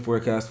temperature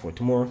forecast for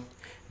tomorrow,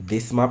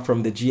 this map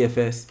from the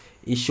GFS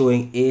is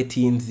showing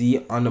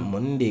 18Z on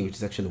Monday, which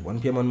is actually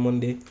 1 p.m. on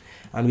Monday.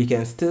 And we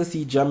can still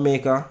see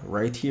Jamaica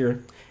right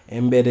here,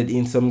 embedded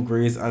in some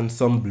grays and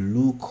some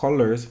blue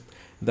colors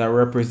that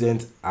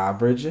represent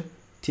average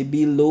to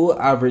below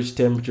average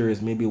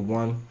temperatures, maybe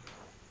 1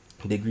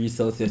 degree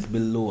Celsius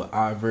below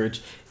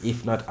average,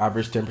 if not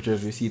average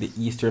temperatures. We see the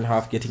eastern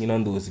half getting in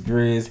on those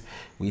grays.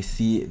 We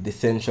see the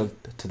central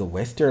to the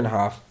western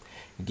half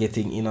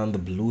getting in on the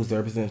blues that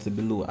represents the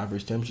below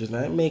average temperatures. Now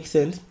it makes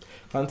sense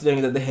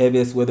considering that the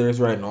heaviest weather is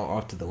right now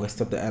off to the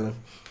west of the island.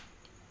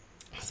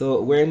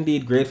 So we're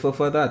indeed grateful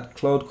for that.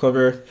 Cloud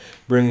cover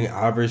bringing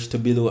average to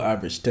below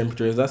average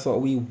temperatures. That's what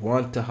we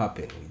want to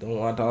happen. We don't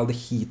want all the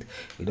heat.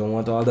 We don't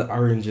want all the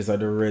oranges or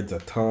the reds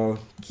at all.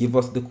 Give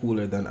us the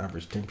cooler than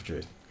average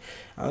temperatures.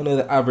 I know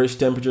the average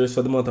temperatures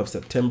for the month of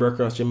September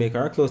across Jamaica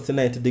are close to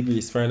 90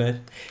 degrees Fahrenheit.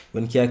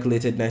 When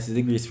calculated, 90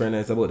 degrees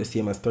Fahrenheit is about the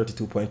same as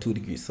 32.2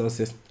 degrees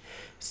Celsius.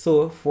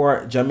 So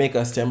for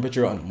Jamaica's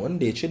temperature on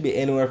Monday, it should be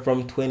anywhere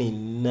from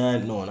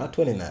 29, no, not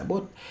 29,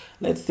 but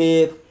let's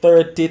say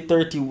 30,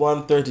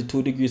 31,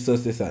 32 degrees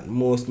Celsius at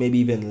most, maybe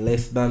even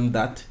less than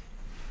that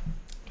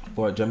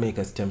for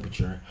Jamaica's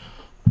temperature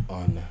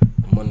on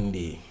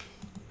Monday.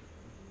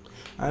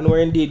 And we're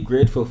indeed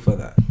grateful for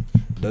that.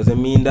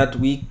 Doesn't mean that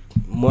we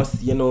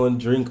must,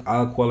 drink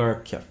alcohol or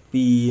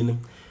caffeine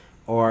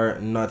or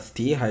not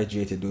stay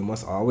hydrated. We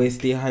must always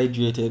stay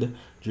hydrated.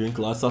 Drink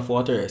lots of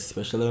water,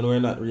 especially when we're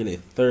not really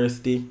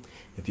thirsty.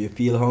 If you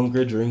feel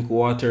hungry, drink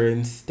water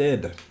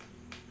instead.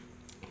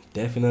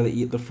 Definitely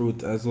eat the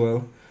fruit as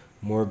well.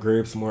 More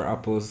grapes, more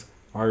apples,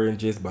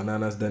 oranges,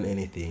 bananas than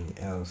anything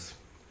else.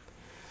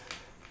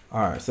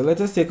 Alright, so let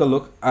us take a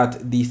look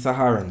at the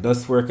Saharan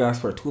dust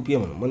forecast for 2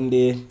 p.m. on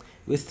Monday.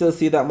 We still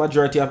see that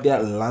majority of the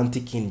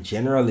Atlantic in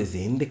general is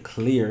in the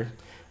clear,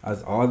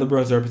 as all the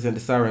browns represent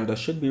the Saharan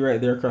dust should be right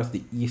there across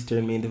the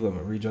eastern main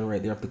development region,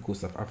 right there off the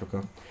coast of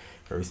Africa.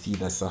 We see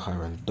that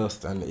Saharan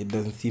dust, and it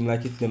doesn't seem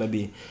like it's going to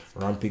be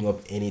ramping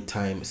up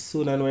anytime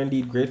soon, and we're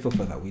indeed grateful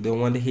for that. We don't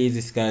want the hazy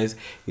skies,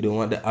 we don't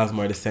want the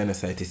asthma or the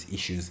sinusitis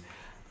issues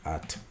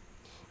at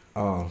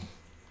all.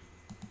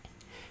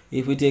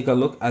 If we take a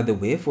look at the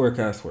wave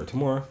forecast for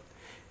tomorrow,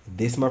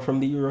 this map from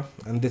the Euro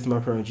and this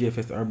map from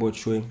GFS are both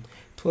showing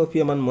 12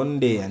 p.m. on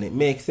Monday, and it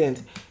makes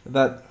sense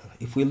that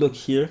if we look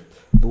here,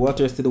 the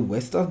waters to the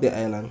west of the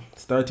island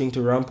starting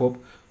to ramp up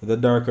with the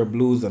darker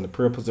blues, and the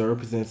purples that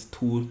represents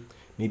 2,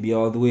 maybe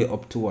all the way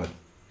up to what,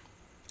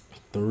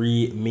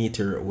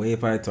 3-meter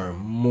wave heights or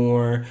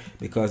more,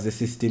 because the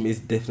system is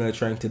definitely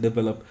trying to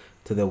develop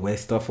to the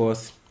west of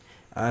us.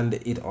 And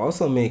it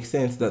also makes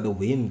sense that the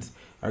winds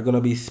are going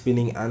to be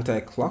spinning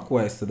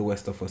anti-clockwise to the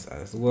west of us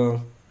as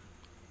well.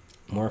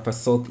 More of a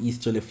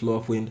southeasterly flow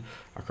of wind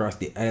across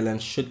the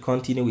island should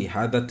continue. We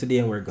had that today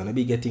and we're going to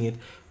be getting it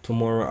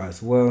tomorrow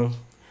as well.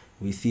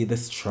 We see the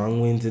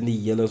strong winds in the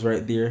yellows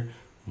right there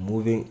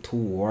moving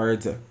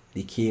towards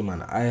the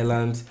Cayman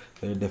Islands.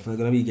 They're definitely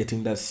going to be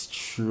getting that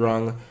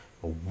strong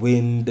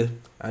wind.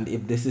 And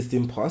if this is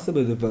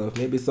impossible to develop,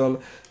 maybe some,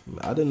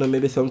 I don't know,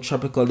 maybe some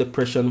tropical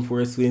depression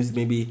force winds,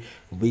 maybe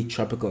weak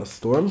tropical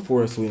storm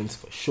force winds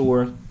for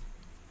sure.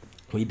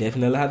 We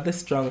definitely had the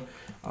strong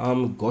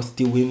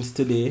gusty winds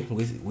today,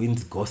 with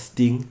winds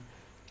gusting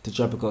to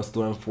tropical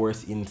storm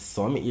force in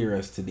some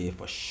areas today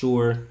for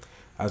sure,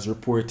 as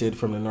reported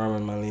from the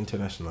Norman Manley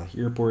International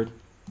Airport.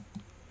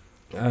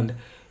 And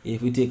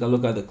if we take a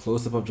look at the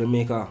close-up of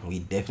Jamaica, we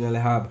definitely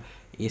have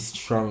a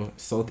strong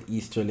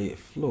southeasterly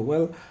flow.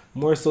 Well,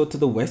 more so to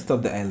the west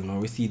of the island, where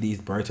we see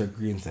these brighter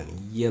greens and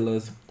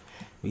yellows.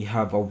 We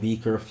have a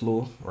weaker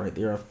flow right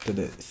there to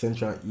the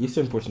central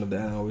eastern portion of the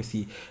island, where we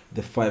see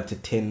the 5 to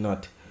 10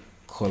 knot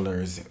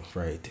colors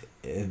right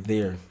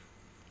there.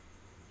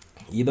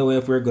 Either way,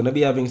 if we're going to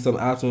be having some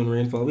afternoon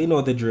rainfall, we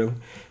know the drill.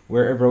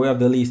 Wherever we have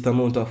the least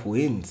amount of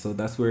wind, so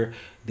that's where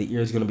the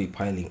air is going to be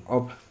piling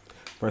up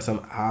for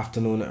some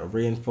afternoon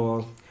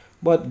rainfall.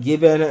 But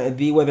given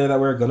the weather that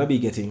we're going to be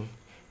getting,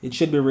 it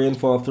should be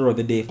rainfall throughout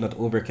the day, if not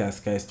overcast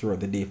skies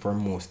throughout the day for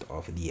most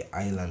of the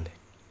island.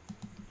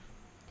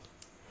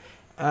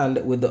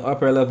 And with the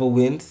upper level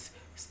winds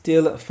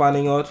still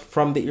fanning out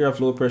from the area of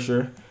low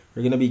pressure,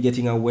 we're going to be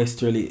getting a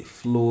westerly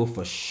flow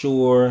for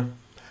sure,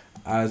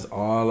 as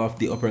all of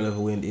the upper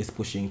level wind is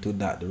pushing to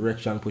that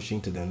direction,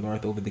 pushing to the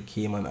north over the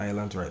Cayman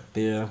Islands right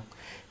there.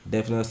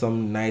 Definitely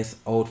some nice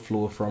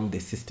outflow from the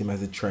system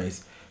as it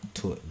tries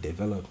to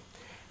develop.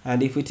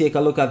 And if we take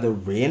a look at the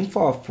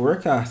rainfall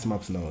forecast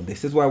maps now,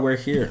 this is why we're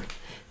here.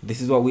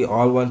 This is what we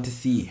all want to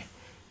see.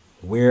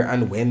 Where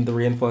and when the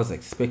rainfall is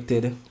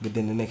expected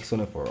within the next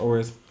 24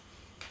 hours.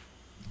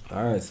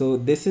 Alright, so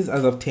this is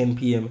as of 10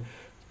 p.m.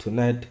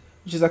 tonight,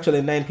 which is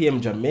actually 9 p.m.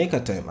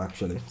 Jamaica time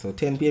actually. So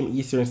 10 p.m.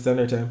 Eastern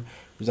Standard Time,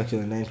 which is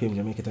actually 9 p.m.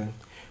 Jamaica time.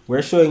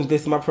 We're showing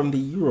this map from the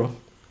Euro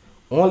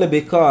only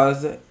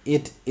because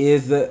it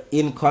is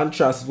in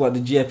contrast with what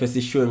the GFS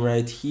is showing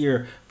right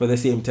here for the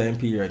same time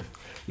period.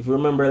 If you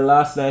remember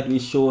last night, we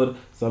showed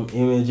some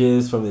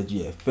images from the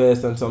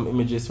GFS and some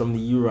images from the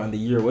Euro, and the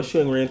Euro was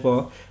showing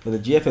rainfall, but the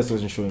GFS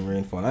wasn't showing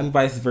rainfall, and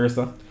vice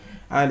versa.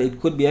 And it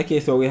could be a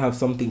case where we have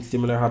something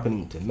similar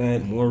happening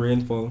tonight, more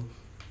rainfall.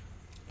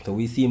 So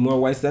we see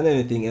more whites than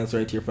anything else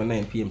right here for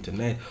 9 p.m.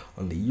 tonight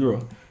on the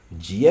Euro.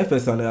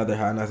 GFS on the other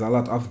hand has a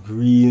lot of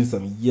greens,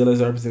 some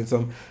yellows represent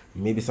some,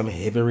 maybe some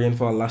heavy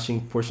rainfall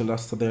lashing portions of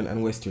southern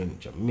and western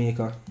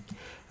Jamaica.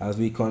 As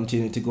we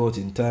continue to go out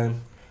in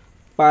time,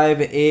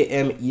 5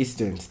 a.m.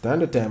 Eastern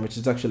Standard Time, which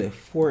is actually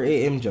 4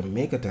 a.m.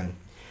 Jamaica time,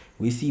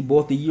 we see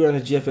both the Euro and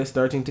the GFS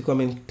starting to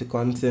come into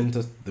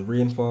consensus, the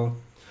rainfall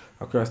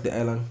across the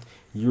island.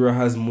 Euro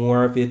has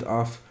more of it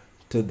off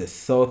to the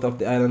south of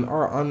the island,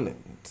 or on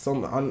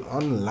some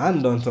on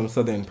land on some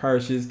southern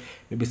parishes,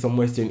 maybe some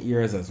western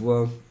areas as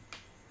well.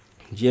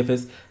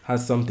 GFS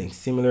has something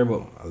similar,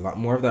 but a lot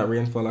more of that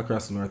rainfall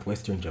across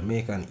northwestern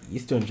Jamaica and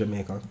eastern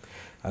Jamaica.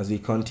 As we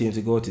continue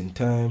to go out in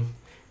time,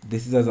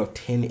 this is as of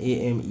 10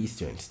 a.m.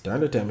 Eastern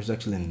Standard Time, which is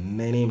actually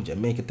 9 a.m.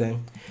 Jamaica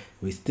time.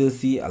 We still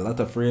see a lot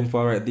of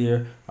rainfall right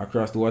there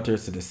across the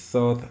waters to the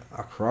south,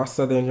 across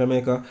southern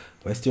Jamaica,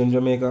 western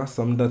Jamaica,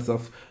 some dots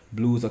of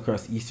blues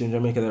across eastern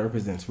Jamaica that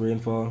represents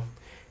rainfall.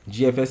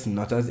 GFS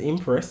not as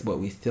impressed, but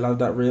we still have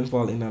that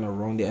rainfall in and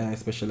around the island,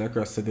 especially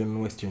across southern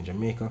and western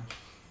Jamaica.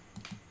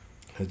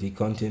 As we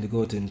continue to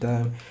go to in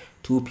time,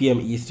 2 p.m.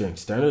 Eastern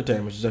Standard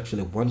Time, which is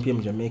actually 1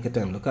 p.m. Jamaica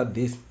time. Look at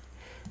this.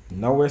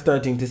 Now we're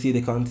starting to see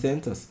the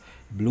consensus.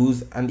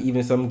 Blues and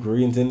even some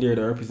greens in there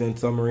that represent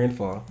some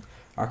rainfall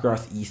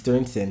across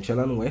eastern, central,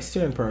 and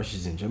western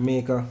parishes in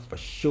Jamaica for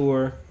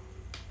sure.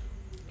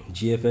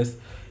 GFS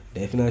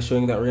definitely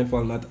showing that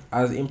rainfall, not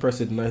as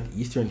impressive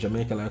northeastern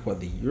Jamaica like what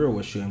the Euro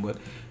was showing, but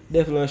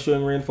definitely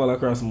showing rainfall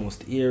across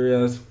most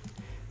areas.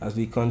 As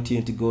we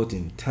continue to go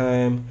in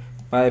time,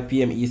 5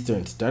 p.m.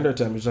 Eastern Standard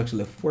Time, which is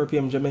actually 4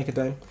 p.m. Jamaica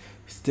time,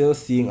 still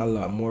seeing a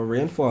lot more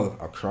rainfall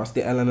across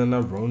the island and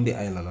around the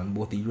island on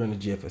both the Euro and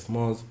the GFS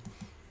malls.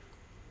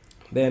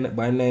 Then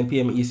by 9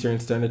 p.m. Eastern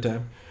Standard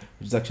Time,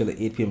 which is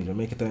actually 8 p.m.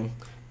 Jamaica time,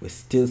 we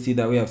still see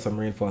that we have some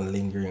rainfall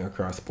lingering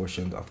across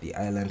portions of the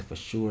island for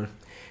sure.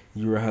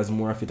 Euro has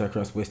more of it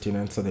across western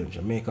and southern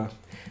Jamaica.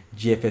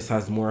 GFS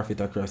has more of it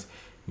across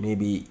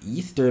maybe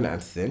eastern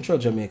and central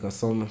Jamaica,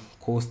 some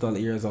coastal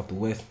areas of the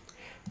west.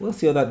 We'll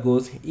see how that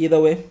goes. Either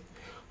way,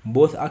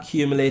 both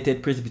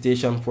accumulated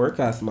precipitation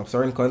forecast maps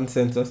are in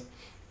consensus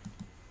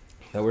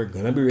that we're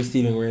going to be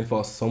receiving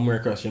rainfall somewhere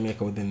across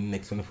Jamaica within the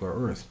next 24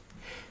 hours.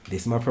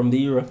 This map from the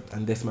Euro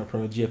and this map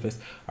from the GFS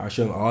are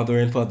showing all the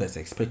rainfall that's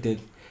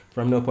expected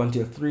from now up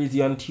until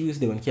 3 on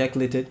Tuesday when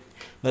calculated.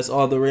 That's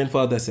all the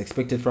rainfall that's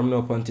expected from now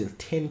up until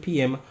 10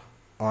 p.m.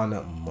 on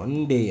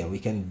Monday. And we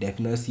can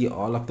definitely see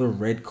all of the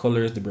red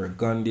colors, the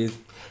burgundies,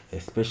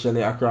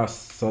 especially across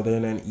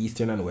southern and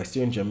eastern and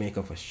western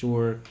Jamaica for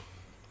sure.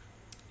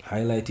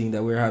 Highlighting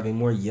that we're having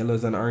more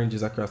yellows and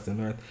oranges across the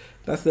north.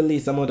 That's the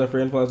least amount of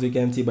rainfalls we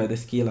can see by the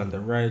scale on the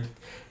right.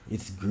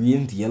 It's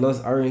greens,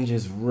 yellows,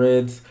 oranges,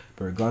 reds,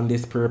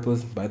 burgundies,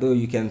 purples. By the way,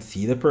 you can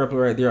see the purple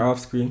right there off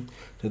screen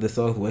to the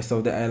southwest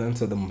of the island.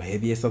 So the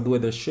heaviest of the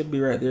weather should be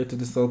right there to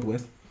the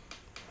southwest.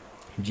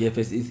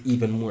 GFS is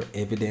even more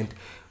evident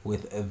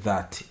with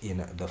that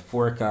in the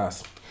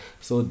forecast.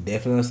 So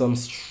definitely some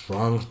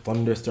strong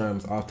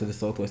thunderstorms off to the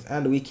southwest,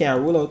 and we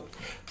can't rule out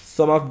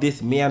some of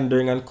this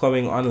meandering and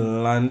coming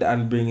on land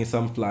and bringing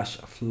some flash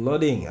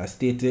flooding. As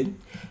stated,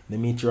 the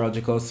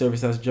Meteorological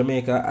Service of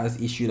Jamaica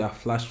has issued a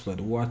flash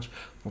flood watch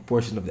for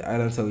portions of the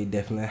island, so we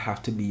definitely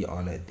have to be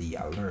on the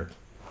alert.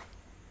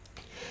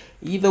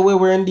 Either way,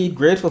 we're indeed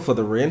grateful for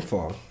the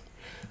rainfall.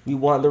 We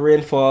want the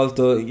rainfall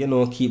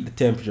to, keep the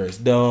temperatures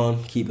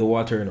down, keep the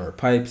water in our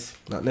pipes,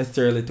 not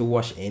necessarily to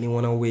wash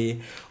anyone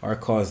away or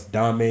cause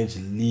damage,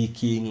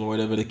 leaking, or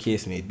whatever the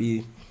case may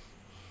be.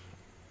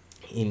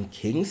 In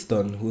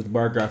Kingston, whose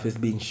bar graph is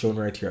being shown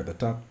right here at the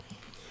top,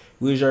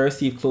 we usually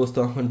receive close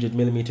to 100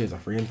 millimeters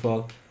of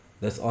rainfall.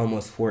 That's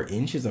almost 4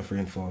 inches of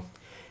rainfall.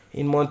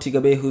 In Montego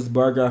Bay, whose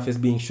bar graph is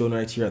being shown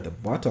right here at the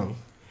bottom,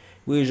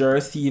 we usually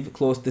receive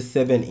close to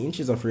 7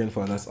 inches of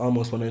rainfall. That's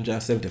almost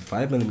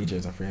 175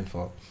 millimeters of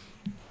rainfall.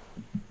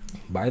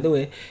 By the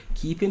way,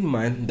 keep in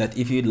mind that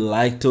if you'd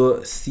like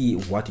to see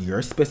what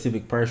your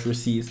specific parish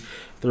receives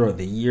throughout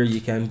the year, you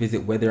can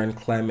visit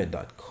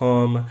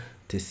weatherandclimate.com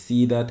to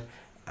see that.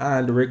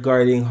 And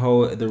regarding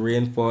how the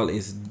rainfall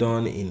is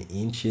done in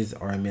inches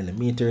or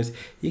millimeters,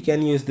 you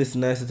can use this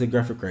nice little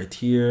graphic right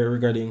here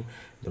regarding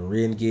the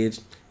rain gauge.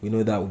 We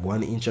know that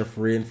 1 inch of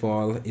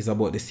rainfall is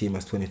about the same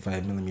as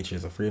 25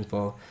 millimeters of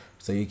rainfall,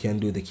 so you can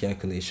do the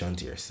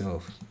calculations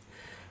yourself.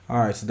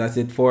 Alright, so that's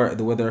it for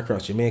the weather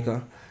across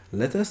Jamaica.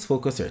 Let us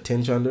focus our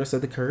attention on the rest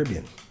of the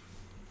Caribbean.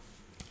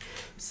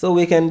 So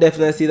we can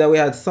definitely see that we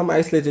had some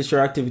isolated shore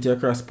activity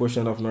across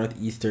portion of the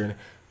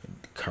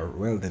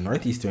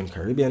northeastern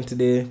Caribbean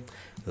today.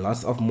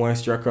 Lots of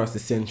moisture across the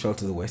central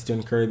to the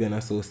western Caribbean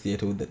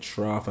associated with the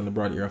trough and the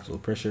broad area of low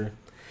pressure.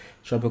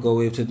 Tropical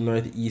wave to the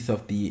northeast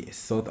of the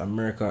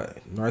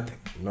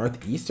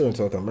northeastern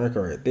South America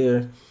right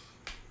there.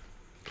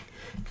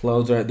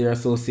 Clouds right there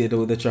associated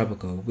with the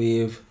tropical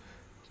wave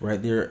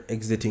right there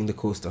exiting the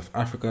coast of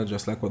Africa,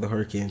 just like what the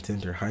Hurricane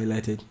Center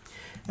highlighted.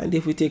 And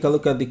if we take a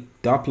look at the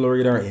Doppler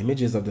radar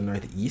images of the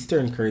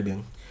northeastern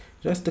Caribbean,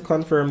 just to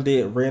confirm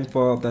the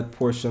rainfall that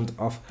portions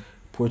of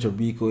Puerto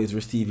Rico is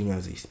receiving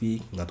as we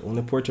speak. Not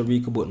only Puerto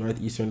Rico, but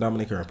northeastern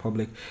Dominican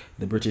Republic,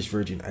 the British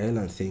Virgin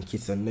Islands, St.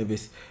 Kitts and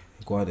Nevis,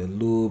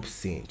 Guadeloupe,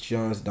 St.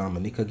 John's,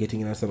 Dominica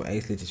getting in on some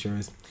isolated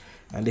shores.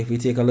 And if we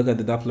take a look at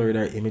the Doppler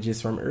radar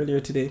images from earlier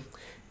today,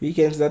 we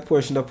can see that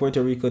portion of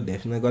Puerto Rico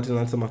definitely got in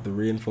on some of the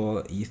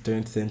rainfall,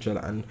 eastern, central,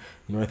 and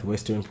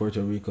northwestern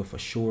Puerto Rico for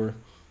sure.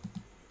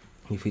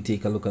 If we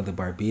take a look at the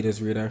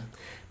Barbados radar,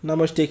 not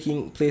much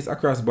taking place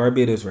across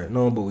Barbados right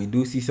now, but we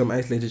do see some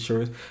isolated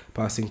shores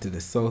passing to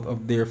the south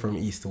up there from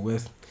east to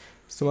west.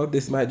 Some of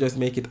this might just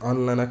make it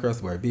on land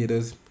across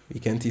Barbados. We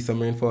can see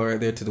some rainfall right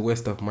there to the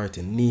west of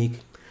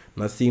Martinique.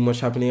 Not seeing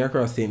much happening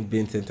across St.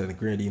 Vincent and the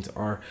Grenadines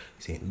or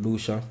St.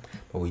 Lucia,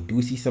 but we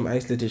do see some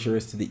isolated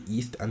shores to the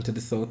east and to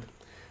the south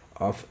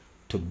of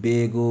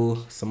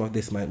Tobago. Some of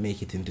this might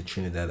make it into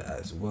Trinidad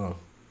as well.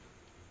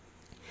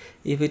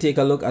 If we take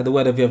a look at the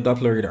weather view of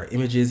Doppler radar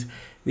images,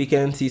 we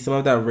can see some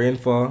of that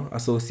rainfall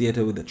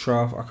associated with the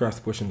trough across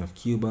portions of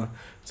Cuba.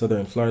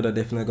 Southern Florida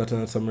definitely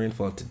got some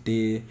rainfall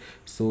today.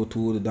 So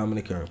too the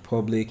Dominican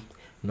Republic,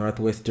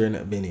 northwestern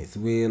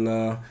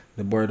Venezuela,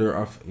 the border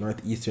of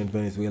northeastern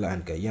Venezuela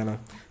and Guyana,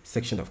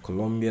 section of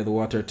Colombia, the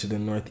water to the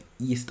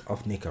northeast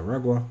of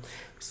Nicaragua.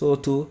 So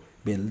too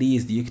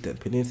Belize, the Yucatan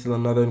Peninsula,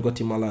 northern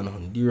Guatemala and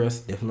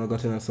Honduras definitely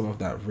gotten some of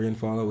that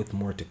rainfall with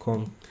more to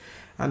come.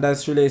 And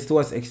as relates to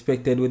what's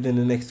expected within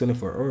the next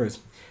 24 hours,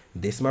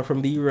 this map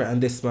from the Euro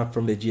and this map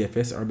from the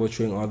GFS are both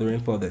showing all the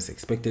rainfall that's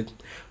expected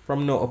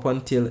from now up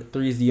until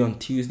 3 on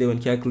Tuesday when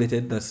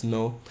calculated. That's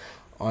now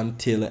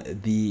until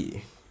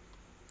the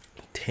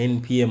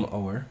 10 p.m.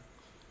 hour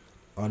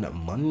on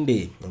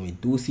Monday. And we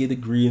do see the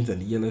greens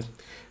and the yellows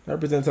that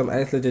represent some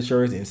isolated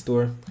showers in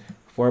store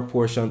for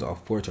portions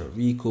of Puerto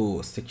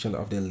Rico, section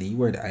of the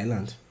Leeward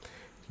Island,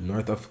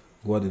 north of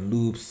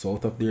Guadeloupe,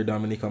 south of their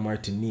Dominica,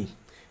 Martinique.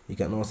 You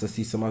can also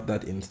see some of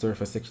that in store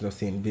for section of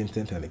St.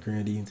 Vincent and the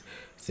Grenadines,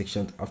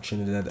 section of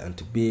Trinidad and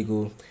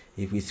Tobago.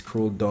 If we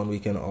scroll down, we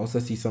can also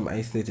see some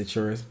isolated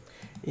shores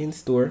in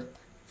store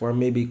for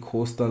maybe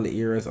coastal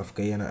areas of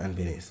Guyana and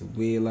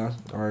Venezuela,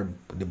 or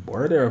the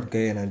border of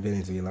Guyana and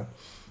Venezuela.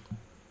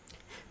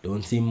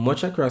 Don't see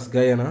much across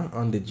Guyana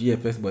on the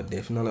GFS, but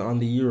definitely on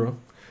the Euro.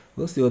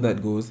 We'll see how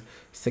that goes.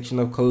 Section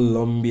of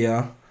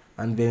Colombia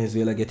and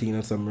Venezuela getting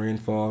in some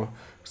rainfall.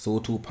 So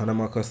too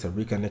Panama, Costa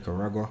Rica,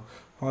 Nicaragua,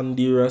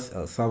 Honduras,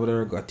 El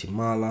Salvador,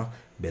 Guatemala,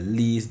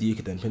 Belize, the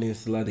Yucatan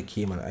Peninsula, the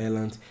Cayman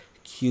Islands,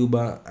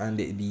 Cuba, and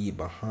the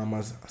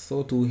Bahamas.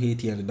 So too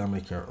Haiti and the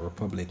Dominican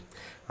Republic.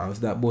 And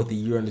so that both the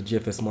Euro and the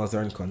GFS models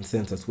are in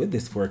consensus with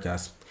this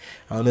forecast.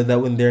 I know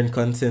that when they're in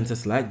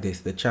consensus like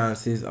this, the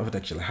chances of it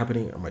actually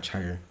happening are much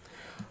higher.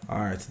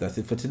 Alright, so that's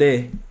it for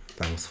today.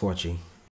 Thanks for watching.